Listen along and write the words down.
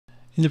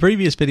In the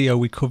previous video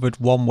we covered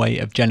one way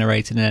of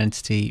generating an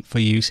entity for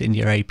use in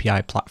your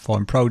API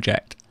platform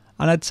project,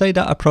 and I'd say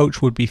that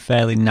approach would be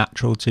fairly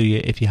natural to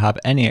you if you have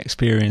any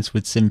experience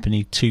with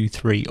Symfony 2,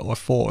 3 or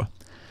 4.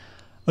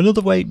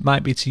 Another way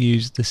might be to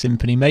use the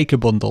Symfony Maker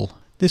bundle.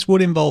 This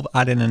would involve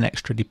adding an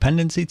extra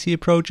dependency to your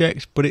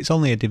project, but it's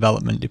only a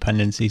development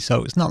dependency,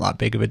 so it's not that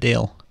big of a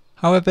deal.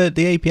 However,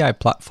 the API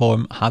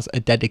platform has a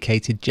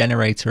dedicated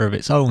generator of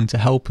its own to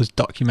help us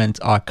document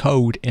our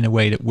code in a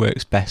way that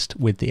works best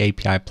with the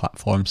API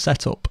platform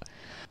setup.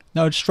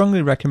 Now, I'd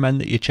strongly recommend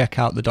that you check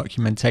out the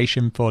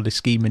documentation for the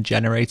Schema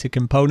Generator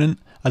component,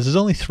 as there's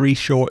only 3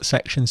 short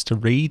sections to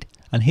read,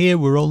 and here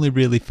we're only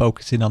really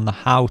focusing on the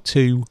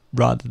how-to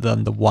rather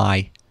than the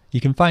why. You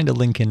can find a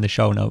link in the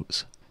show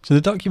notes. So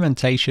the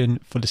documentation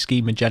for the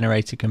Schema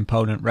Generator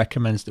component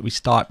recommends that we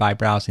start by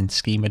browsing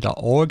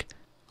schema.org.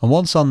 And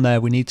once on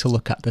there, we need to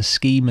look at the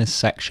schemas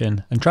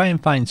section and try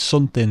and find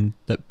something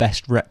that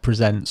best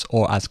represents,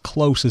 or as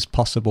close as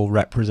possible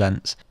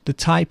represents, the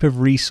type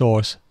of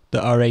resource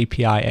that our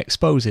API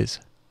exposes.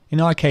 In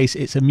our case,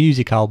 it's a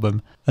music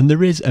album, and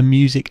there is a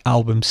music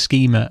album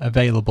schema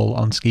available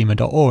on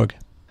schema.org.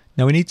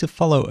 Now we need to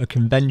follow a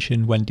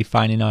convention when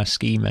defining our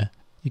schema.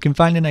 You can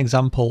find an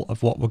example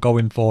of what we're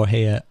going for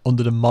here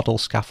under the model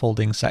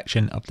scaffolding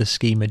section of the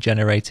Schema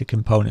Generator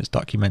components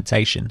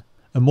documentation.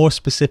 A more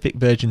specific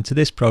version to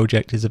this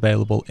project is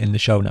available in the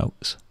show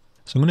notes.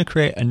 So I'm going to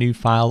create a new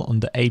file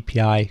under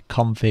API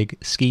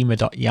config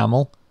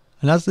schema.yaml,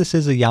 and as this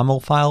is a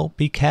YAML file,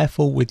 be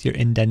careful with your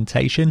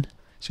indentation.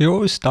 So you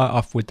always start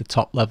off with the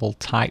top level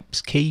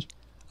types key,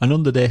 and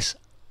under this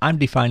I'm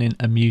defining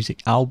a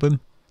music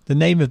album. The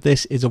name of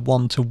this is a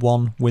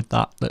one-to-one with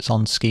that's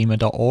on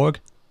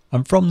schema.org,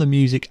 and from the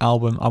music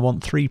album I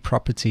want 3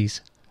 properties.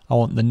 I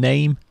want the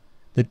name,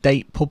 the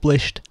date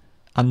published,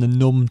 and the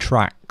num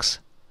tracks.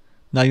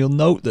 Now you'll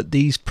note that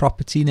these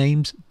property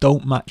names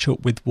don't match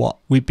up with what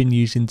we've been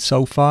using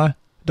so far.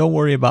 Don't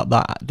worry about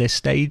that at this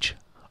stage.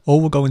 All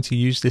we're going to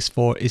use this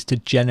for is to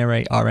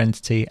generate our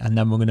entity, and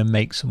then we're going to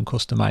make some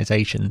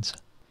customizations.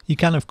 You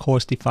can of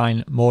course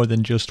define more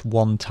than just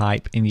one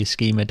type in your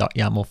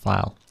schema.yaml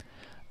file.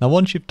 Now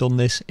once you've done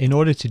this, in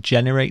order to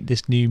generate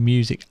this new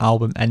music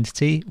album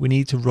entity, we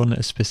need to run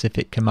a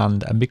specific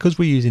command, and because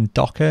we're using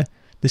Docker,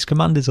 this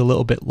command is a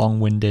little bit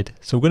long-winded,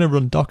 so we're going to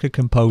run docker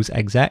compose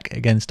exec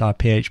against our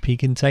PHP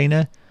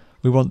container.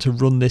 We want to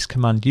run this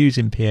command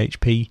using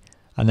PHP,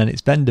 and then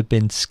it's vendor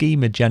bin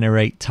schema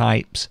generate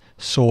types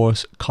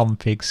source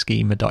config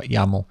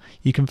schema.yaml.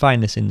 You can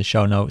find this in the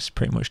show notes,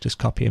 pretty much just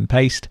copy and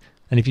paste.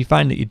 And if you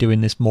find that you're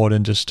doing this more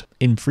than just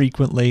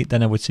infrequently,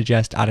 then I would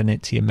suggest adding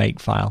it to your make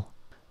file.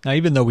 Now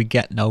even though we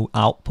get no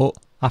output,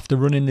 after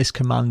running this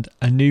command,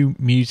 a new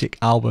music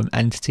album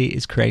entity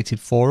is created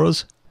for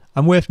us.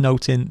 And worth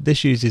noting,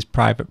 this uses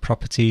private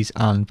properties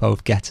and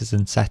both getters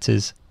and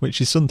setters, which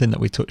is something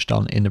that we touched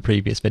on in the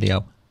previous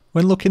video.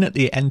 When looking at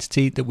the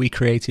entity that we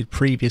created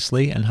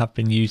previously and have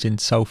been using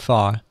so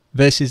far,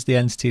 versus the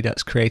entity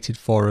that's created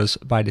for us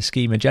by the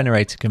Schema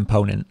Generator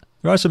component,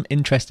 there are some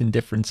interesting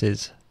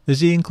differences. There's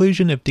the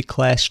inclusion of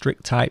declare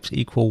strict types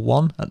equal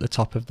 1 at the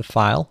top of the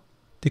file.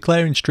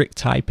 Declaring strict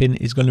typing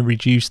is going to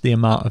reduce the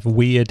amount of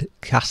weird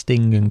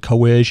casting and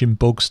coercion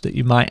bugs that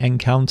you might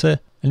encounter.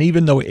 And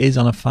even though it is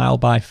on a file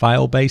by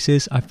file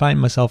basis, I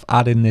find myself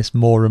adding this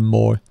more and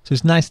more. So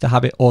it's nice to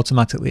have it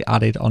automatically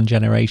added on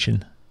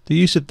generation. The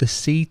use of the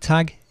C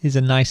tag is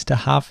a nice to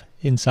have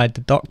inside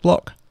the doc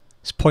block.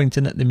 It's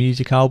pointing at the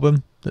music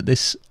album that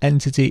this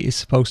entity is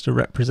supposed to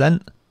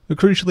represent. But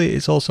crucially,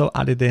 it's also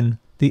added in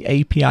the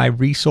API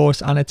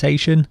resource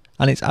annotation,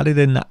 and it's added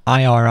in the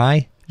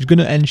IRI. It's going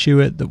to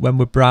ensure that when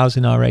we're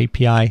browsing our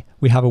API,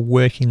 we have a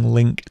working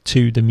link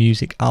to the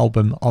music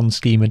album on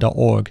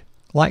schema.org.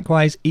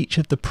 Likewise, each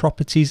of the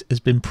properties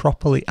has been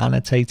properly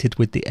annotated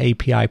with the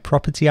API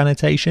property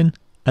annotation,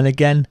 and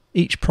again,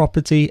 each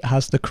property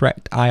has the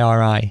correct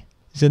IRI.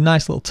 It's a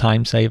nice little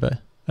time saver,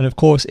 and of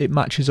course it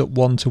matches up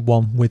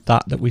one-to-one with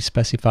that we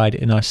specified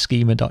in our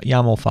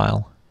schema.yaml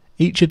file.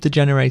 Each of the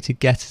generated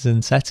getters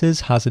and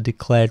setters has a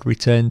declared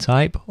return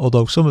type,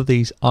 although some of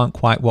these aren't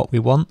quite what we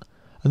want,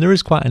 and there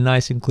is quite a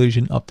nice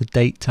inclusion of the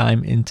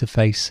datetime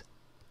interface.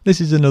 This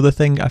is another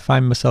thing I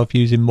find myself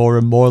using more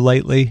and more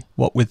lately,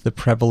 what with the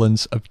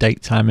prevalence of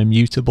datetime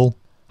immutable.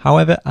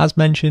 However, as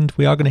mentioned,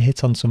 we are going to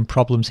hit on some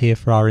problems here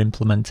for our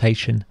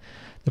implementation.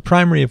 The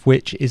primary of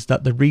which is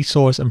that the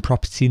resource and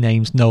property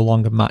names no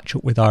longer match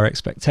up with our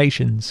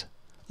expectations.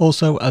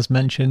 Also, as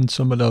mentioned,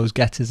 some of those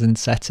getters and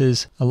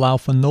setters allow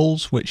for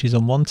nulls, which is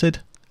unwanted,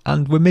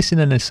 and we're missing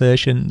an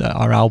assertion that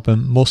our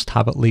album must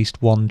have at least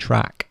 1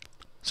 track.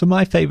 So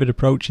my favourite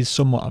approach is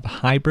somewhat of a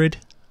hybrid.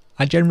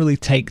 I generally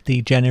take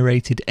the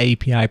generated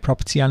API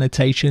property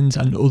annotations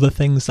and other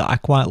things that I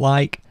quite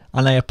like,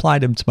 and I apply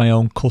them to my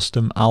own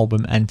custom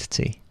album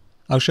entity.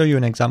 I'll show you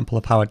an example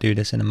of how I do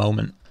this in a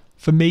moment.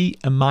 For me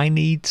and my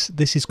needs,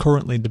 this is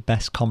currently the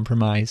best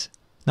compromise.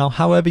 Now,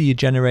 however you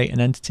generate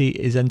an entity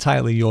is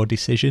entirely your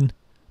decision.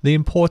 The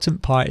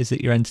important part is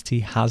that your entity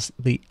has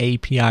the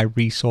API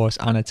resource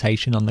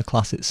annotation on the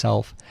class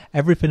itself.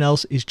 Everything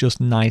else is just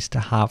nice to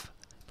have.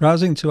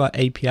 Browsing to our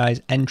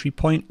API's entry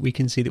point, we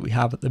can see that we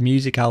have the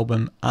music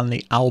album and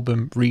the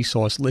album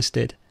resource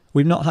listed.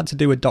 We've not had to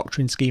do a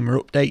doctrine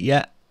schema update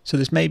yet, so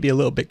this may be a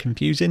little bit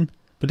confusing,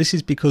 but this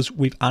is because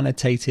we've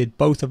annotated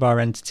both of our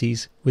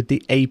entities with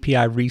the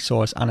API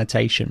resource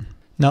annotation.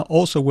 Now,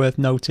 also worth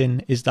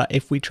noting is that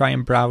if we try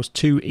and browse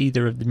to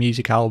either of the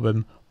music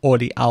album or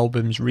the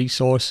album's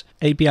resource,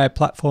 API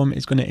platform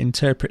is going to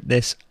interpret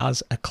this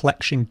as a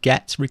collection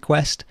get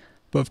request.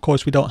 But of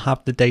course we don't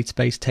have the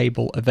database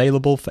table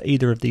available for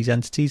either of these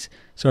entities,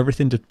 so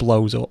everything just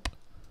blows up.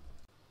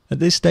 At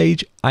this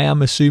stage, I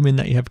am assuming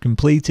that you have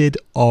completed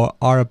or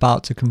are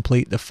about to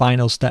complete the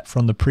final step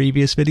from the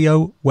previous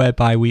video,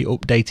 whereby we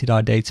updated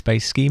our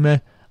database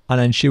schema and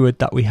ensured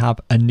that we have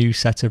a new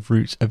set of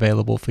routes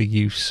available for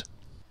use.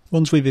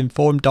 Once we've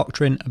informed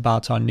Doctrine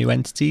about our new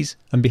entities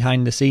and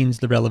behind the scenes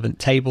the relevant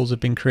tables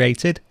have been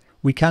created,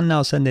 we can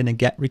now send in a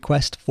GET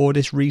request for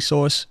this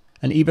resource,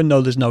 and even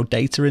though there's no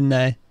data in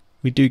there,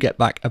 we do get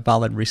back a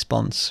valid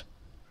response.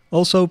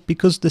 Also,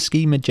 because the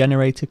Schema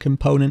Generator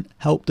component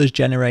helped us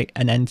generate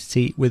an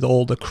entity with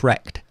all the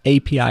correct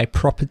API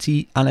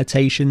property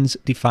annotations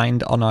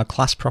defined on our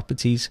class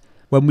properties,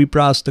 when we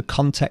browse the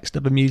context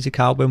of a music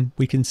album,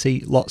 we can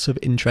see lots of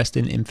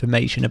interesting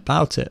information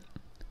about it.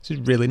 This is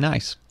really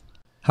nice.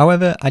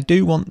 However, I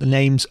do want the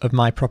names of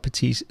my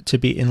properties to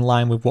be in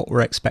line with what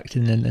we're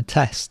expecting in the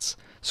tests.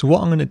 So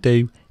what I'm going to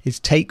do is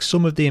take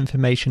some of the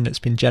information that's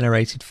been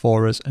generated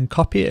for us and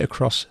copy it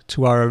across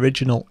to our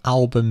original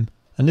album.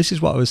 And this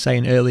is what I was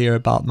saying earlier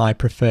about my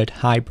preferred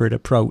hybrid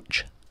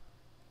approach.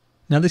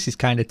 Now this is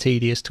kind of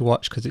tedious to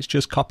watch because it's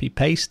just copy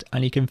paste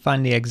and you can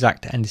find the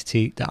exact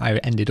entity that I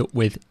ended up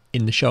with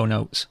in the show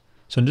notes.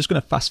 So I'm just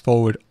going to fast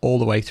forward all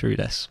the way through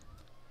this.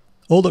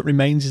 All that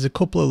remains is a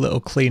couple of little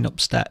cleanup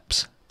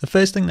steps. The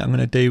first thing that I'm going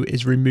to do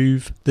is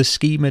remove the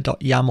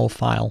schema.yaml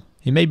file.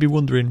 You may be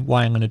wondering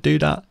why I'm going to do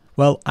that.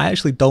 Well, I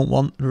actually don't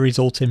want the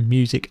resulting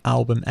music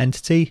album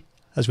entity.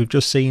 As we've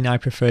just seen, I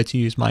prefer to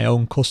use my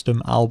own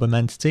custom album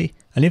entity.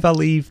 And if I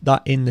leave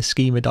that in the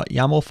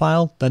schema.yaml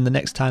file, then the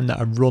next time that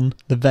I run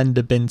the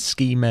vendor bin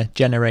schema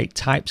generate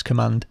types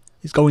command,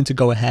 it's going to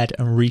go ahead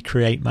and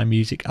recreate my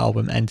music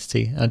album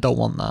entity. And I don't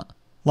want that.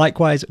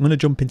 Likewise, I'm going to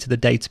jump into the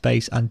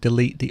database and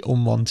delete the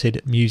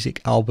unwanted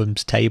music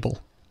albums table.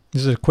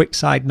 This is a quick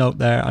side note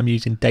there. I'm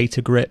using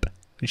DataGrip,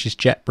 which is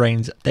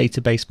JetBrains'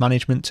 database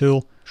management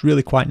tool. It's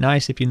really quite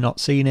nice. If you've not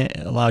seen it,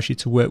 it allows you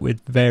to work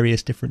with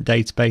various different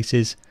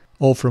databases,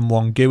 all from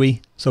one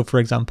GUI. So for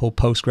example,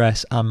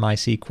 Postgres and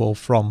MySQL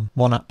from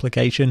one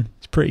application.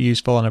 It's pretty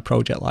useful on a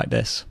project like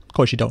this. Of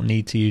course, you don't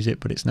need to use it,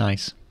 but it's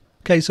nice.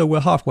 Okay, so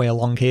we're halfway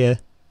along here.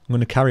 I'm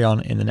going to carry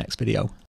on in the next video.